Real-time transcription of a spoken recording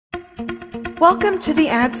Welcome to the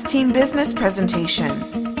TheAdsTEAM business presentation.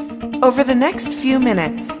 Over the next few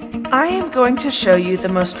minutes, I am going to show you the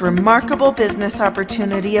most remarkable business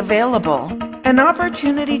opportunity available, an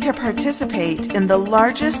opportunity to participate in the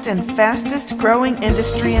largest and fastest growing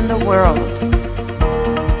industry in the world.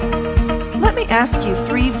 Let me ask you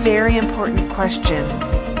three very important questions.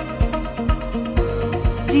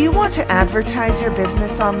 Do you want to advertise your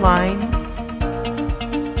business online?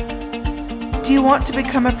 Do you want to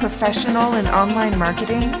become a professional in online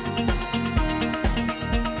marketing?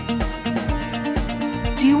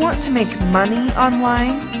 Do you want to make money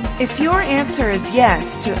online? If your answer is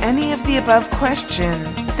yes to any of the above questions,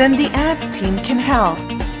 then the TheAdsTEAM can help.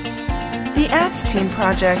 The TheAdsTEAM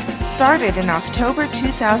project started in October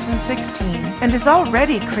 2016 and is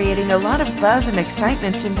already creating a lot of buzz and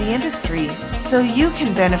excitement in the industry, so you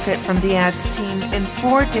can benefit from the TheAdsTEAM in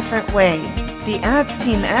 4 different ways. The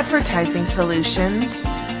TheAdsTEAM Advertising Solutions,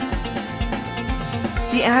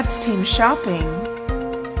 the TheAdsTEAM Shopping,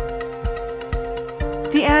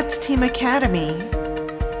 the TheAdsTEAM Academy,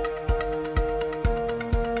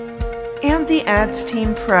 and the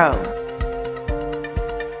TheAdsTEAM Pro.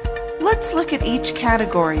 Let's look at each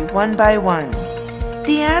category one by one.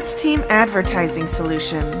 The TheAdsTEAM Advertising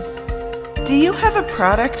Solutions. Do you have a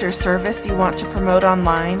product or service you want to promote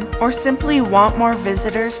online, or simply want more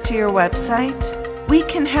visitors to your website? We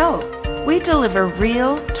can help. We deliver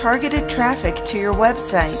real, targeted traffic to your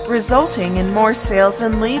website, resulting in more sales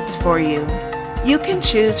and leads for you. You can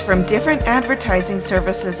choose from different advertising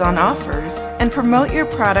services on offers and promote your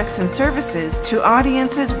products and services to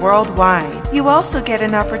audiences worldwide. You also get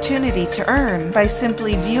an opportunity to earn by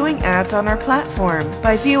simply viewing ads on our platform.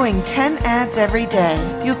 By viewing 10 ads every day,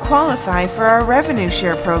 you qualify for our revenue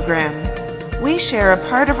share program. We share a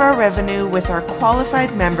part of our revenue with our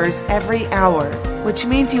qualified members every hour, which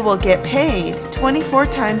means you will get paid 24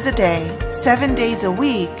 times a day, 7 days a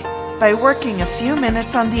week, by working a few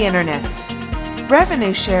minutes on the internet.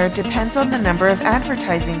 Revenue share depends on the number of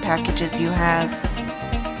advertising packages you have.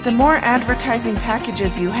 The more advertising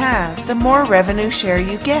packages you have, the more revenue share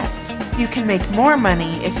you get. You can make more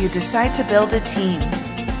money if you decide to build a team.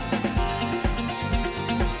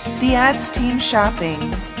 The TheAdsTEAM Shopping.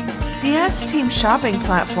 The TheAdsTEAM Shopping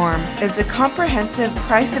platform is a comprehensive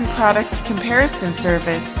price and product comparison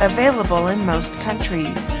service available in most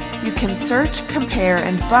countries. You can search, compare,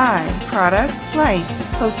 and buy product, flights,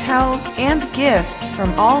 hotels, and gifts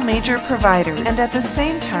from all major providers, and at the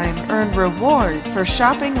same time earn reward for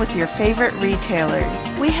shopping with your favorite retailer.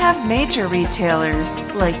 We have major retailers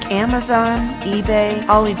like Amazon, eBay,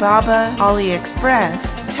 Alibaba,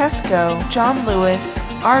 AliExpress, Tesco, John Lewis,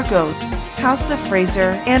 Argo, House of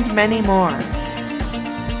Fraser, and many more.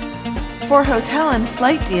 For hotel and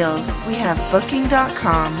flight deals, we have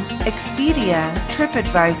Booking.com, Expedia,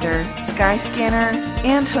 TripAdvisor, Skyscanner,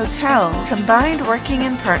 and Hotel combined, working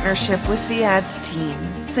in partnership with the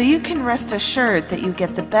TheAdsTEAM, so you can rest assured that you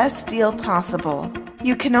get the best deal possible.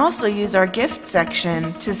 You can also use our gift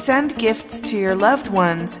section to send gifts to your loved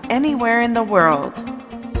ones anywhere in the world.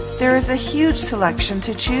 There is a huge selection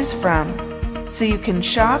to choose from, so you can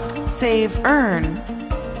shop, save, earn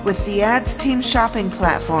with the TheAdsTEAM Shopping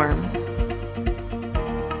platform.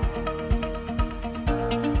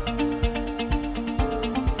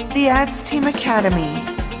 The TheAdsTEAM Academy.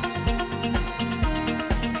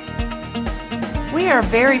 We are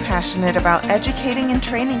very passionate about educating and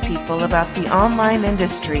training people about the online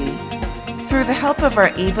industry. Through the help of our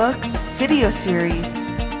ebooks, video series,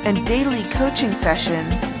 and daily coaching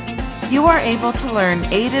sessions, you are able to learn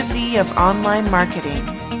A to Z of online marketing,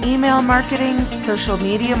 email marketing, social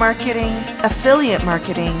media marketing, affiliate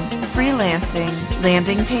marketing, freelancing,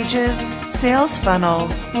 landing pages, sales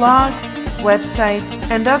funnels, blog, websites,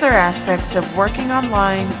 and other aspects of working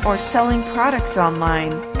online or selling products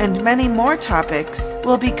online, and many more topics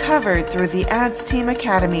will be covered through the TheAdsTEAM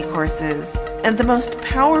Academy courses. And the most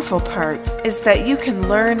powerful part is that you can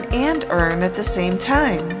learn and earn at the same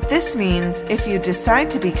time. This means if you decide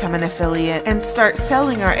to become an affiliate and start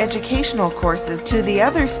selling our educational courses to the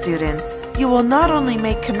other students, you will not only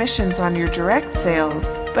make commissions on your direct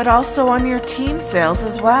sales, but also on your team sales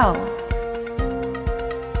as well.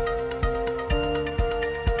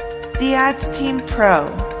 The TheAdsTEAM Pro.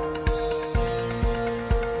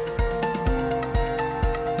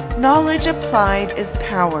 Knowledge applied is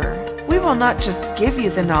power. We will not just give you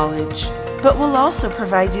the knowledge, but will also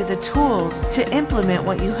provide you the tools to implement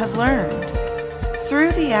what you have learned.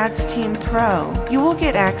 Through the TheAdsTEAM Pro, you will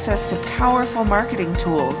get access to powerful marketing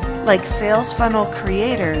tools like Sales Funnel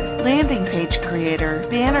Creator, Landing Page Creator,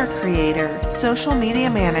 Banner Creator, Social Media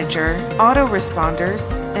Manager, Autoresponders,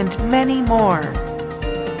 and many more.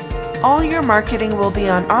 All your marketing will be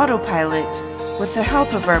on autopilot with the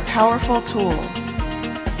help of our powerful tools.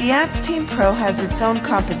 The TheAdsTEAM Pro has its own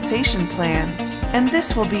compensation plan, and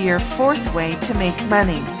this will be your fourth way to make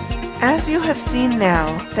money. As you have seen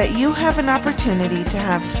now that you have an opportunity to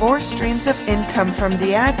have 4 streams of income from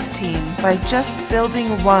the TheAdsTEAM by just building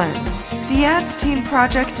one. The TheAdsTEAM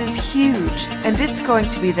project is huge, and it's going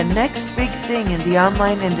to be the next big thing in the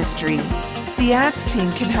online industry. The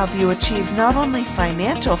TheAdsTEAM can help you achieve not only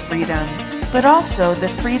financial freedom, but also the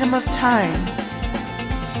freedom of time.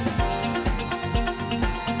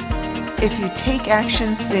 If you take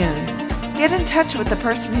action soon, get in touch with the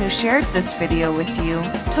person who shared this video with you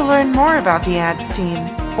to learn more about the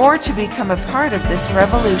TheAdsTEAM or to become a part of this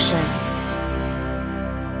revolution.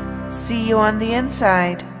 See you on the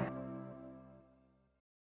inside.